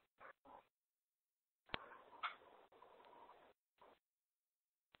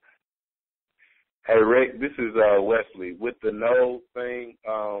 Hey, Rick, this is Wesley. With the no thing,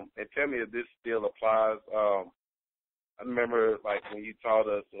 and tell me if this still applies. I remember, like, when you taught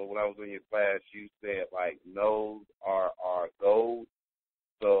us, or when I was in your class, you said, like, no's are goals.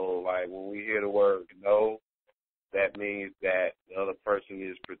 So, like, when we hear the word no, that means that the other person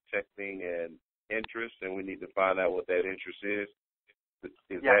is protecting an interest, and we need to find out what that interest is.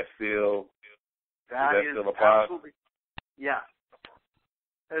 Is that still, that still apply? Absolutely, yeah.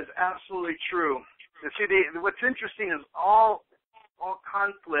 That is absolutely true. You see, what's interesting is all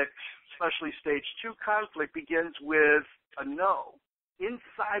conflict, especially stage 2 conflict, begins with a no.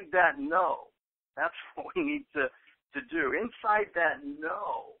 Inside that no, that's what we need to do. Inside that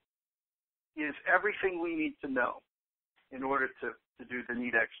no is everything we need to know in order to do the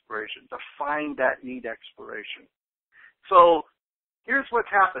need exploration, to find that need exploration. So here's what's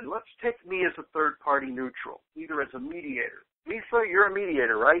happened. Let's take me as a third-party neutral, either as a mediator. Lisa, you're a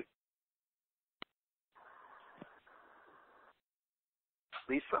mediator, right?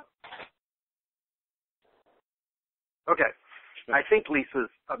 Lisa? Okay. I think Lisa's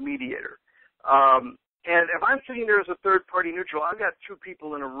a mediator. And if I'm sitting there as a third-party neutral, I've got 2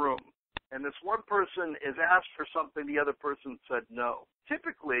 people in a room, and this one person is asked for something, the other person said no.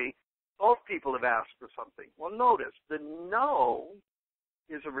 Typically, both people have asked for something. Well, notice, the no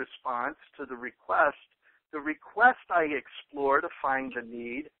is a response to the request. The request I explore to find the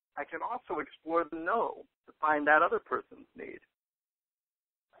need. I can also explore the no to find that other person's need.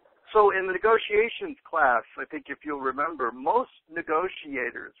 So in the negotiations class, I think if you'll remember, most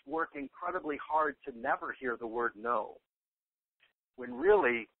negotiators work incredibly hard to never hear the word no, when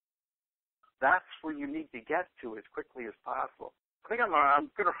really that's where you need to get to as quickly as possible. I think I'm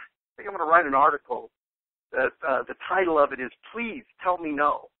gonna write an article that the title of it is "Please Tell Me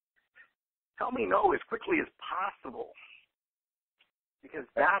No." Tell me no as quickly as possible, because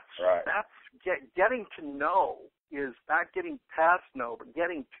that's getting to know is not getting past no, but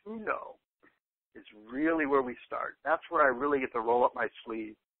getting to know is really where we start. That's where I really get to roll up my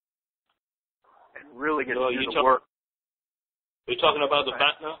sleeves and really get to do the work. You're talking about the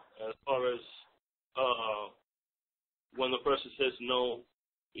BATNA as far as when the person says no,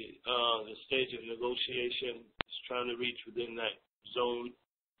 the stage of negotiation is trying to reach within that zone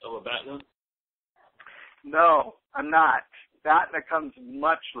of a BATNA? No, I'm not. BATNA comes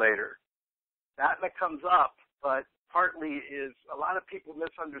much later. BATNA comes up, but partly is a lot of people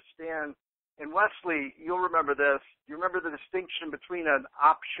misunderstand. And Wesley, you'll remember this. You remember the distinction between an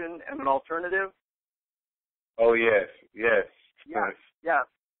option and an alternative? Oh, yes. Yes.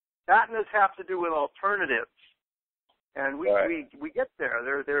 BATNAs have to do with alternatives. And we get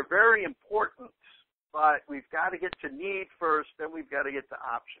there. They're very important, but we've got to get to need first, then we've got to get to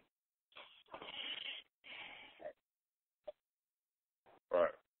option.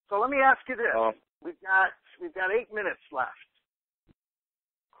 Right. So let me ask you this. We've got 8 minutes left.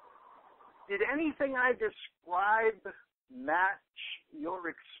 Did anything I described match your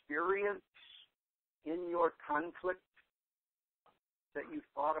experience in your conflict that you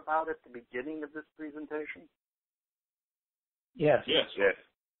thought about at the beginning of this presentation? Yes. Yes. Yes.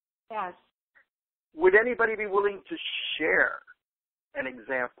 Yes. Would anybody be willing to share an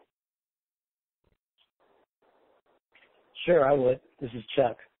example? Sure, I would. This is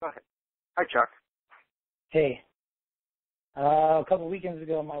Chuck. Go ahead. Hi, Chuck. Hey. A couple of weekends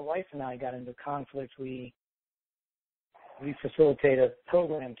ago, my wife and I got into conflict. We facilitate a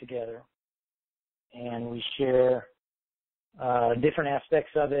program together, and we share different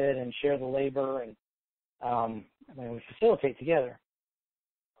aspects of it and share the labor, and we facilitate together.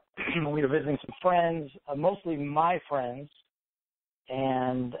 We were visiting some friends, mostly my friends,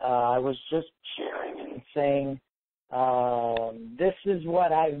 and I was just sharing and saying, this is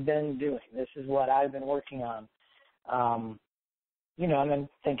what I've been doing. This is what I've been working on. And then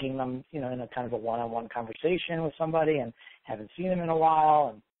thinking I'm, in a kind of a one-on-one conversation with somebody and haven't seen them in a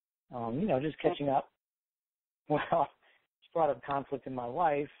while and, just catching up. Well, it's brought up conflict in my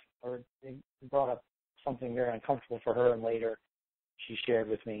life, or it brought up something very uncomfortable for her, and later she shared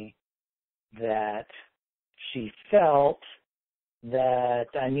with me that she felt that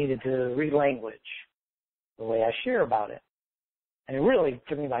I needed to relanguage the way I share about it. And it really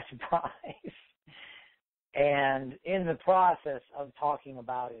took me by surprise. And in the process of talking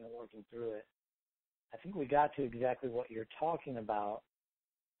about it and working through it, I think we got to exactly what you're talking about.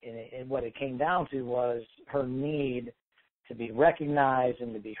 And what it came down to was her need to be recognized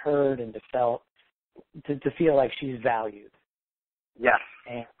and to be heard and to feel like she's valued. Yes.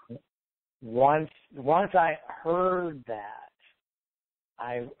 And once I heard that,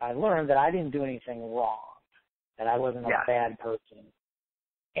 I learned that I didn't do anything wrong, that I wasn't a bad person.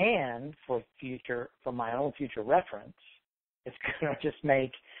 And for my own future reference, it's going to just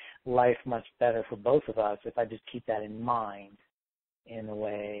make life much better for both of us if I just keep that in mind in the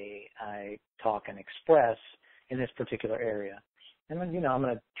way I talk and express in this particular area. And then, I'm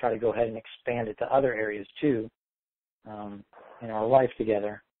going to try to go ahead and expand it to other areas too, in our life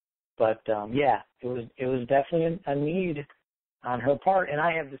together. But it was definitely a need on her part, and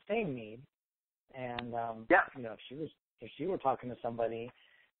I have the same need. And if she were talking to somebody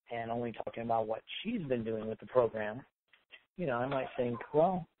and only talking about what she's been doing with the program, I might think,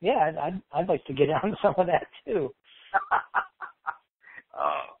 well, yeah, I'd like to get on some of that too.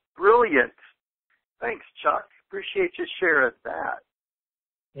 Brilliant. Thanks, Chuck. Appreciate you sharing that.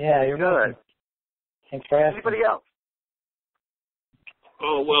 Yeah, you're good. Welcome. Thanks for asking. Anybody else?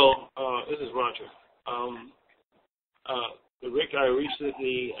 Oh, well, this is Roger. Rick, I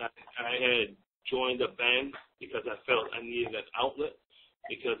recently I had joined a band because I felt I needed an outlet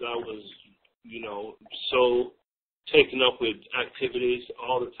because I was, so taken up with activities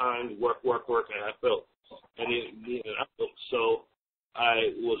all the time, work, and I felt I needed an outlet. So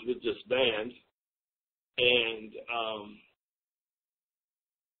I was with this band, and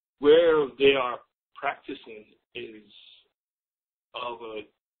where they are practicing is of a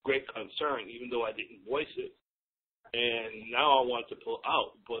great concern, even though I didn't voice it. And now I want to pull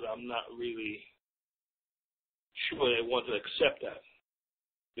out, but I'm not really sure they want to accept that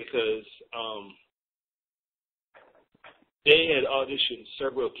because they had auditioned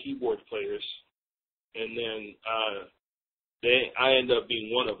several keyboard players, and then I ended up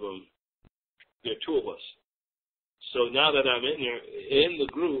being one of them. There are two of us. So now that I'm in the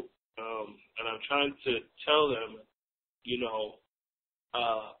group, and I'm trying to tell them,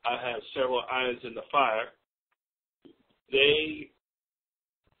 I have several irons in the fire, they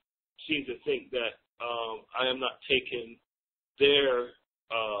seem to think that I am not taking their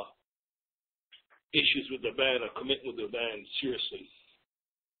issues with the band or commitment with the band seriously.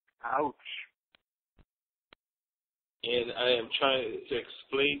 Ouch. And I am trying to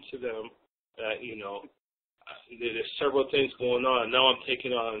explain to them that, there's several things going on. Now I'm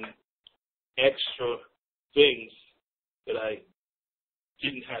taking on extra things that I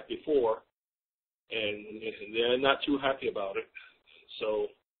didn't have before, and they're not too happy about it. So,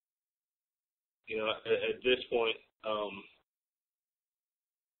 at this point,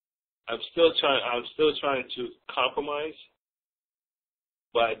 I'm still trying to compromise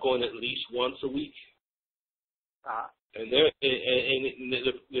by going at least once a week. And the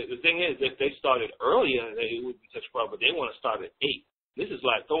thing is, if they started earlier, it wouldn't be such a problem. But they want to start at 8. This is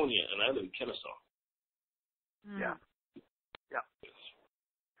Lithonia, and I live in Kennesaw. Yeah.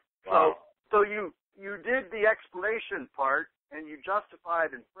 Wow. So you did the explanation part, and you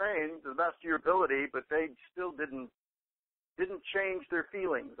justified and framed to the best of your ability, but they still didn't change their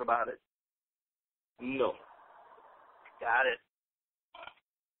feelings about it. No. Got it.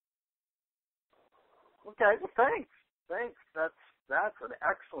 Okay. Well, thanks. That's an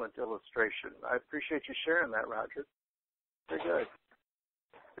excellent illustration. I appreciate you sharing that, Roger. Very good.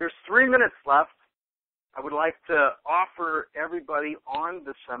 There's 3 minutes left. I would like to offer everybody on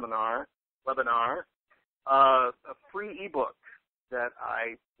the webinar, a free ebook that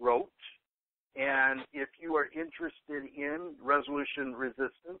I wrote. And if you are interested in resolution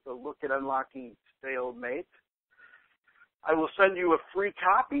resistance, a look at unlocking stalemate, I will send you a free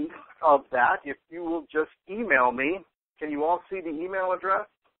copy of that if you will just email me. Can you all see the email address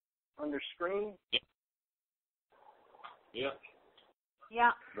on your screen? Yeah.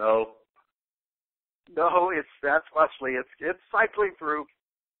 Yeah. No, that's Leslie. It's cycling through.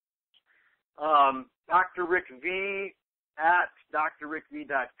 Dr. Rick V at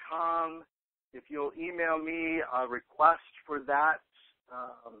drrickv.com. If you'll email me a request for that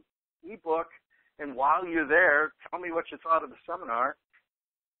ebook, and while you're there, tell me what you thought of the seminar.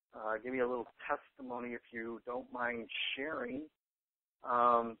 Give me a little testimony if you don't mind sharing.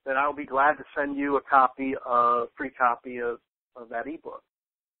 Then I'll be glad to send you a free copy of that ebook.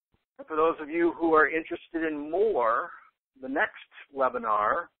 And for those of you who are interested in more, the next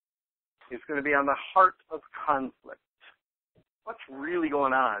webinar is going to be on the heart of conflict. What's really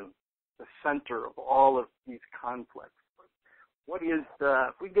going on, the center of all of these conflicts? What is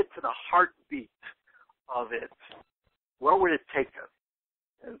if we get to the heartbeat of it, where would it take us?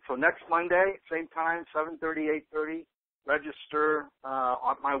 And so next Monday, same time, 7:30, 8:30, register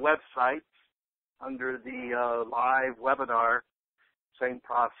on my website under the live webinar. Same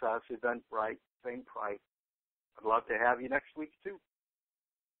process, Eventbrite, same price. I'd love to have you next week, too.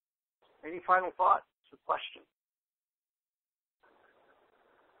 Any final thoughts or questions?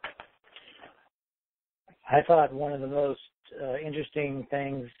 I thought one of the most interesting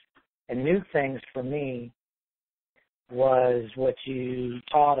things and new things for me was what you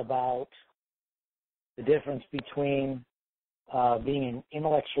taught about the difference between being an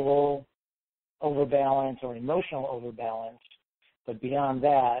intellectual overbalance or emotional overbalance. But beyond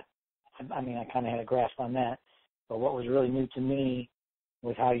that, I mean, I kind of had a grasp on that. But what was really new to me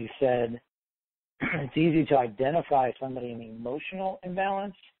was how you said it's easy to identify somebody in emotional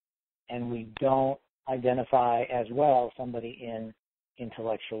imbalance, and we don't identify as well somebody in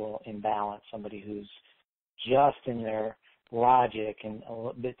intellectual imbalance, somebody who's just in their logic and a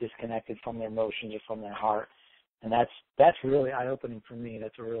little bit disconnected from their emotions or from their heart. And that's really eye-opening for me.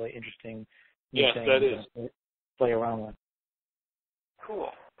 That's a really interesting new thing that is. to play around with.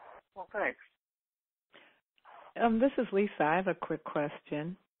 Cool. Well, thanks. This is Lisa. I have a quick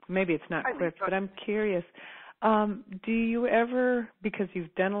question. Maybe it's not quick, but I'm curious. Do you ever, because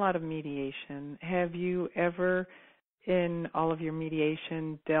you've done a lot of mediation, have you ever in all of your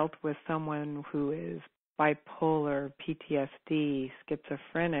mediation dealt with someone who is bipolar, PTSD,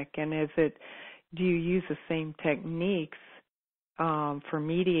 schizophrenic, and do you use the same techniques for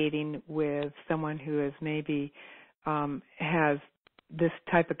mediating with someone who is maybe has this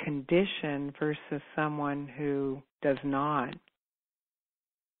type of condition versus someone who does not?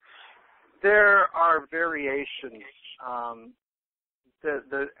 There are variations.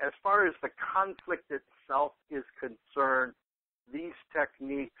 As far as the conflict itself is concerned, these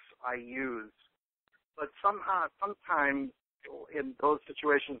techniques I use. But sometimes in those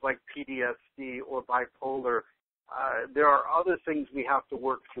situations like PTSD or bipolar, there are other things we have to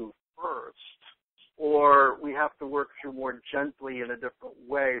work through first, or we have to work through more gently in a different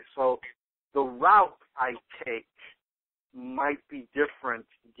way. So the route I take might be different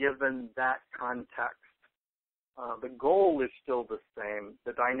given that context. The goal is still the same.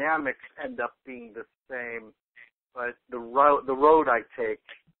 The dynamics end up being the same, but the road I take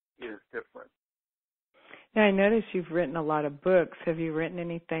is different. Now, I notice you've written a lot of books. Have you written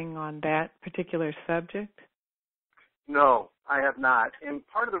anything on that particular subject? No, I have not. And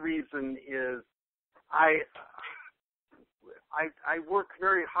part of the reason is I work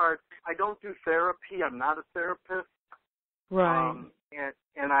very hard. I don't do therapy. I'm not a therapist. Right.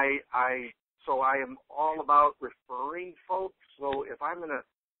 And I am all about referring folks. So if I'm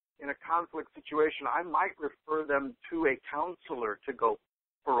in a conflict situation, I might refer them to a counselor to go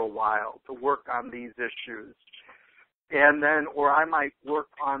for a while to work on these issues. And then, or I might work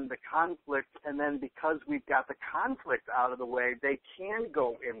on the conflict, and then because we've got the conflict out of the way, they can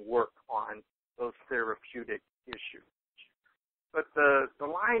go and work on those therapeutic issues. But the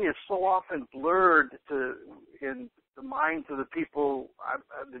line is so often blurred in the minds of the people,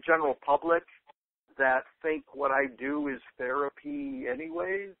 the general public, that think what I do is therapy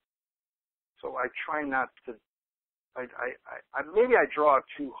anyways. So I try not to. Maybe I draw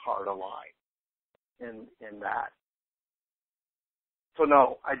too hard a line in that. So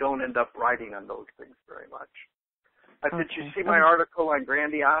no, I don't end up writing on those things very much. Did you see my article on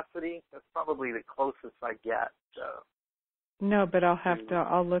grandiosity? That's probably the closest I get. No, but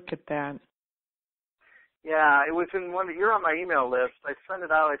I'll look at that. Yeah, it was in one. You're on my email list. I sent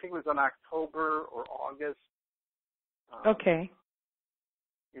it out. I think it was in October or August. Okay.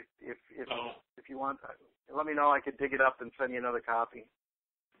 If you want, let me know. I could dig it up and send you another copy.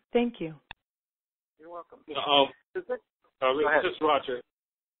 Thank you. You're welcome. This is Roger.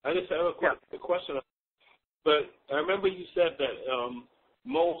 I just have a question. But I remember you said that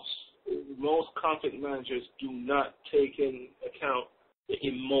most conflict managers do not take into account the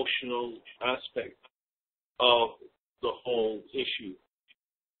emotional aspect of the whole issue.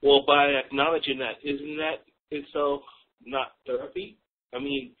 Well, by acknowledging that, isn't that itself not therapy? I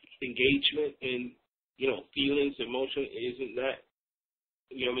mean, engagement in, feelings, emotion, isn't that,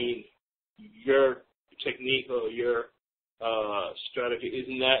 your technique or your strategy,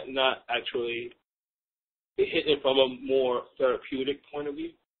 isn't that not actually hitting from a more therapeutic point of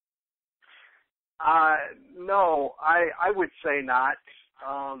view? No, I would say not.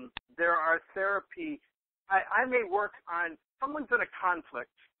 There are therapy. I may work on someone's in a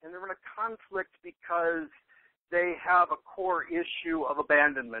conflict, and they're in a conflict because they have a core issue of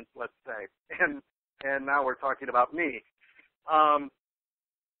abandonment, let's say, and now we're talking about me.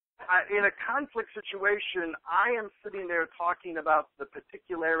 In a conflict situation, I am sitting there talking about the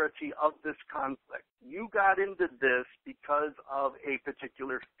particularity of this conflict. You got into this because of a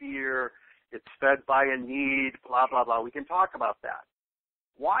particular fear. It's fed by a need, blah, blah, blah. We can talk about that.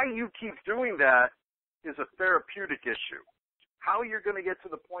 Why you keep doing that is a therapeutic issue. How you're going to get to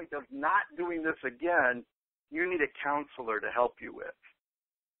the point of not doing this again, you need a counselor to help you with.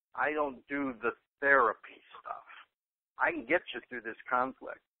 I don't do the therapy stuff. I can get you through this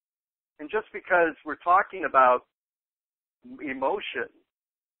conflict. And just because we're talking about emotion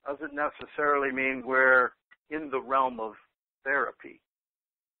doesn't necessarily mean we're in the realm of therapy.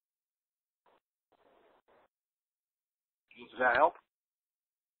 Does that help?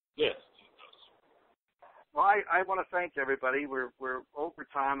 Yes. Well, I want to thank everybody. We're over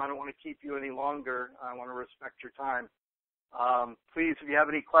time. I don't want to keep you any longer. I want to respect your time. Please, if you have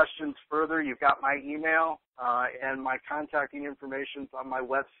any questions further, you've got my email and my contacting information on my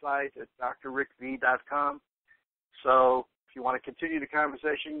website at drrickv.com. So if you want to continue the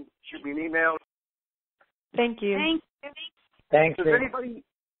conversation, shoot me an email. Thank you. Thanks.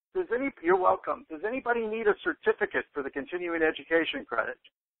 You're welcome. Does anybody need a certificate for the continuing education credit?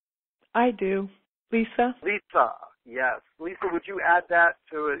 I do. Lisa? Lisa, yes. Lisa, would you add that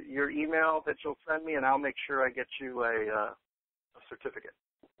to your email that you'll send me, and I'll make sure I get you a certificate.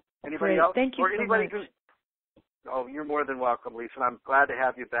 Anybody else? Thank you so much. Oh, you're more than welcome, Lisa. I'm glad to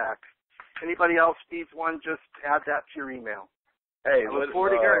have you back. Anybody else needs one, just add that to your email. Hey, I look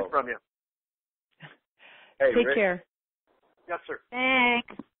forward to hearing from you. Hey, Take Rick. care. Yes, sir.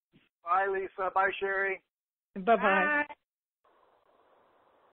 Thanks. Bye, Lisa. Bye, Sherry. Bye-bye. Bye.